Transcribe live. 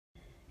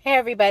Hey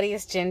everybody,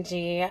 it's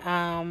Gingy.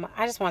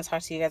 I just want to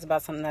talk to you guys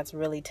about something that's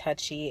really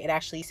touchy. It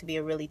actually used to be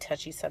a really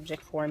touchy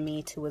subject for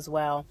me too as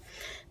well.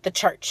 The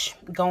church,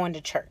 going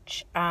to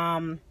church.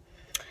 A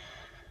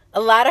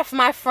lot of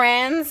my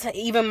friends,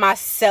 even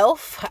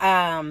myself,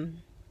 I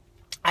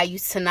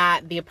used to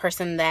not be a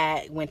person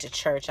that went to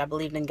church. I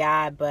believed in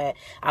God, but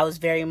I was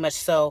very much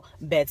so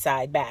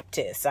bedside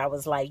Baptist. I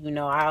was like,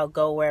 I'll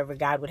go wherever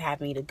God would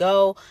have me to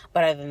go.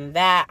 But other than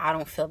that, I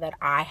don't feel that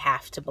I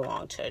have to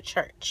belong to a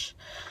church.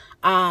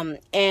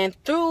 And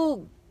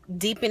through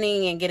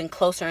deepening and getting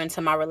closer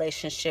into my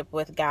relationship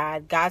with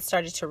God, God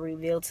started to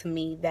reveal to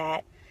me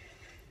that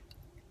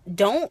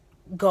don't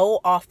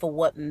go off of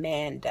what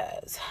man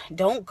does.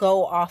 Don't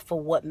go off of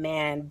what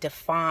man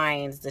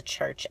defines the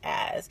church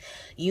as.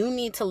 You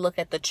need to look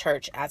at the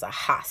church as a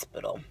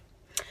hospital.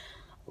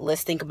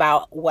 Let's think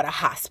about what a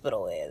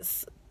hospital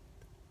is.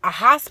 A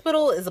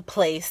hospital is a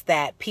place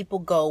that people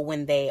go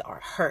when they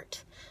are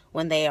hurt,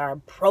 when they are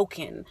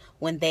broken,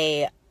 when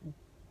they've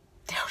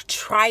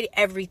tried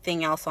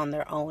everything else on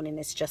their own and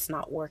it's just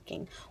not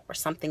working, or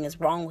something is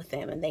wrong with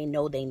them and they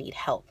know they need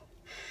help.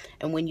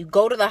 And when you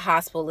go to the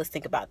hospital, let's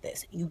think about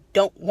this. You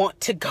don't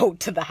want to go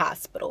to the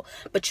hospital,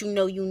 but you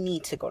know you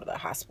need to go to the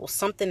hospital.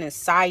 Something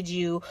inside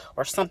you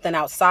or something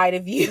outside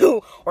of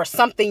you or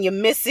something you're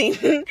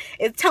missing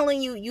is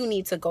telling you you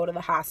need to go to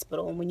the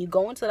hospital. And when you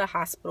go into the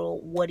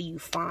hospital, what do you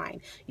find?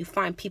 You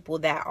find people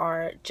that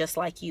are just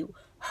like you,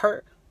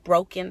 hurt,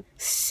 broken,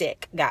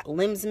 sick, got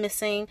limbs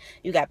missing.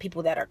 You got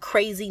people that are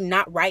crazy,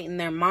 not right in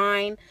their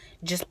mind,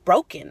 just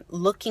broken,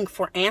 looking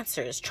for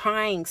answers,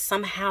 trying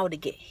somehow to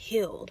get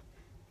healed.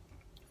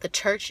 The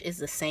church is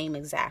the same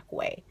exact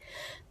way.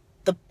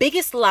 The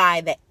biggest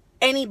lie that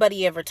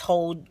anybody ever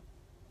told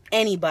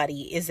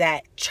anybody is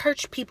that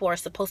church people are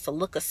supposed to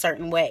look a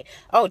certain way.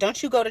 Oh,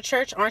 don't you go to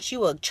church? Aren't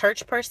you a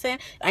church person?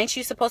 Ain't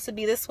you supposed to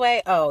be this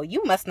way? Oh,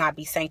 you must not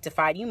be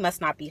sanctified. You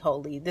must not be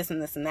holy. This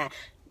and this and that.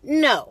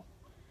 No.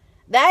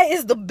 That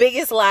is the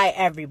biggest lie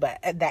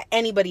that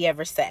anybody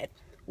ever said.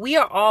 We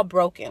are all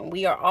broken.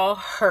 We are all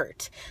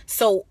hurt.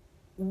 So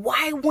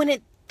why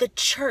wouldn't the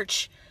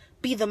church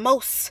be the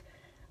most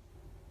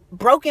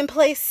broken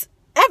place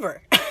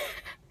ever?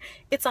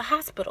 It's a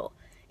hospital.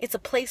 It's a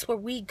place where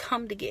we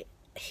come to get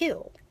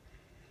healed.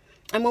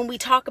 And when we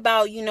talk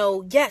about,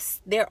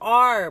 yes, there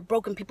are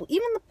broken people.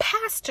 Even the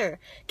pastor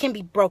can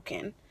be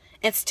broken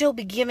and still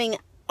be giving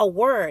a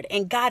word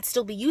and God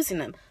still be using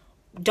them.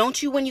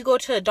 Don't you, when you go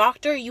to a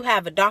doctor, you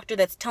have a doctor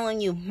that's telling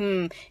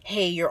you,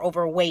 hey, you're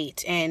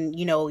overweight and,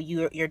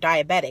 you're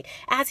diabetic.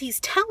 As he's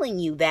telling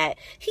you that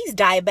he's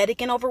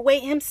diabetic and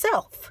overweight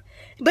himself.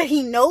 But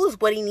he knows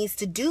what he needs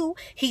to do.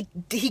 He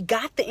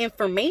got the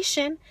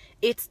information.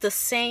 It's the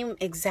same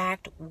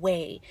exact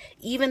way.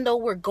 Even though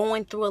we're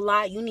going through a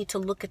lot, you need to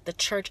look at the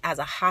church as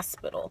a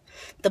hospital.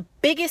 The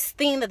biggest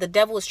thing that the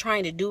devil is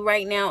trying to do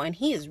right now, and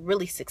he is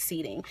really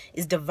succeeding,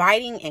 is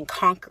dividing and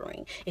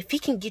conquering. If he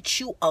can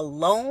get you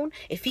alone,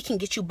 if he can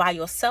get you by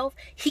yourself,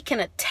 he can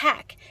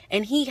attack.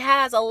 And he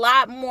has a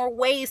lot more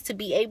ways to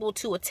be able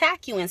to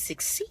attack you and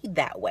succeed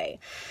that way.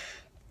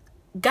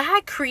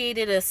 God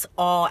created us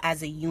all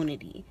as a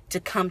unity to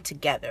come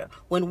together.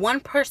 When one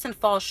person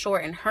falls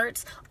short and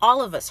hurts,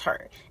 all of us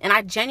hurt. And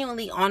I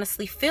genuinely,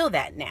 honestly feel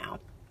that now.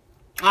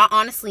 I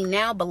honestly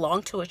now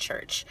belong to a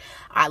church.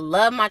 I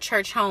love my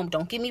church home.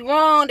 Don't get me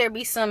wrong. There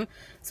be some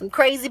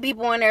crazy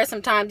people in there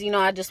sometimes.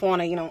 I just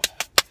want to,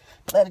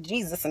 blood of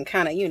Jesus and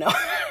kind of,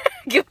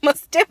 give them a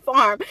stiff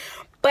arm.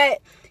 But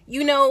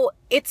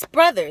it's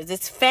brothers,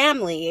 it's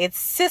family, it's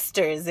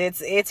sisters,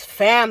 it's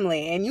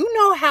family. And you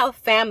know how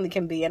family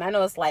can be. And I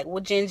know it's like,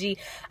 well, Gingy,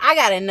 I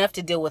got enough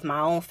to deal with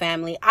my own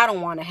family. I don't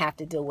want to have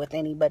to deal with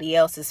anybody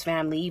else's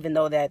family, even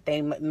though that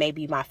they may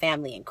be my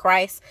family in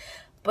Christ.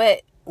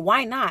 But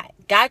why not?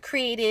 God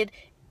created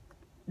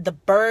the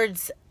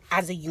birds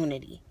as a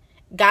unity.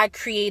 God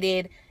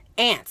created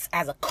ants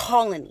as a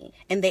colony,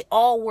 and they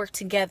all work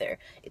together.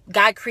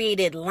 God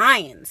created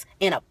lions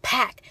in a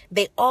pack.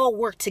 They all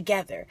work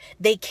together.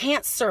 They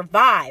can't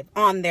survive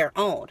on their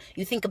own.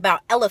 You think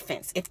about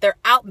elephants. If they're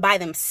out by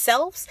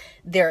themselves,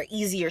 they're an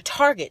easier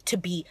target to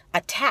be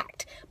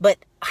attacked. But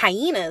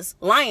hyenas,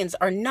 lions,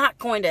 are not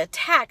going to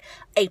attack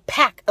a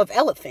pack of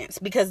elephants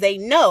because they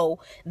know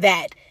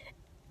that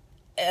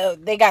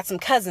they got some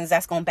cousins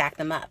that's going to back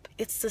them up.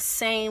 It's the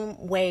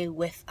same way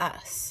with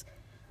us.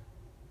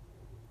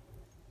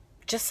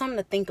 Just something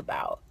to think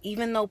about.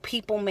 Even though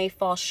people may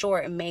fall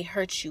short and may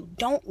hurt you,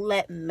 don't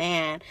let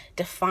man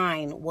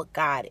define what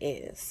God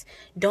is.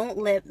 Don't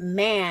let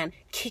man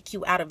kick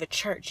you out of a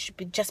church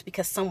just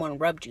because someone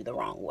rubbed you the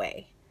wrong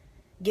way.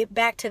 Get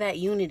back to that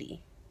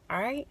unity. All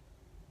right?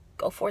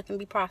 Go forth and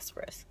be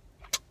prosperous.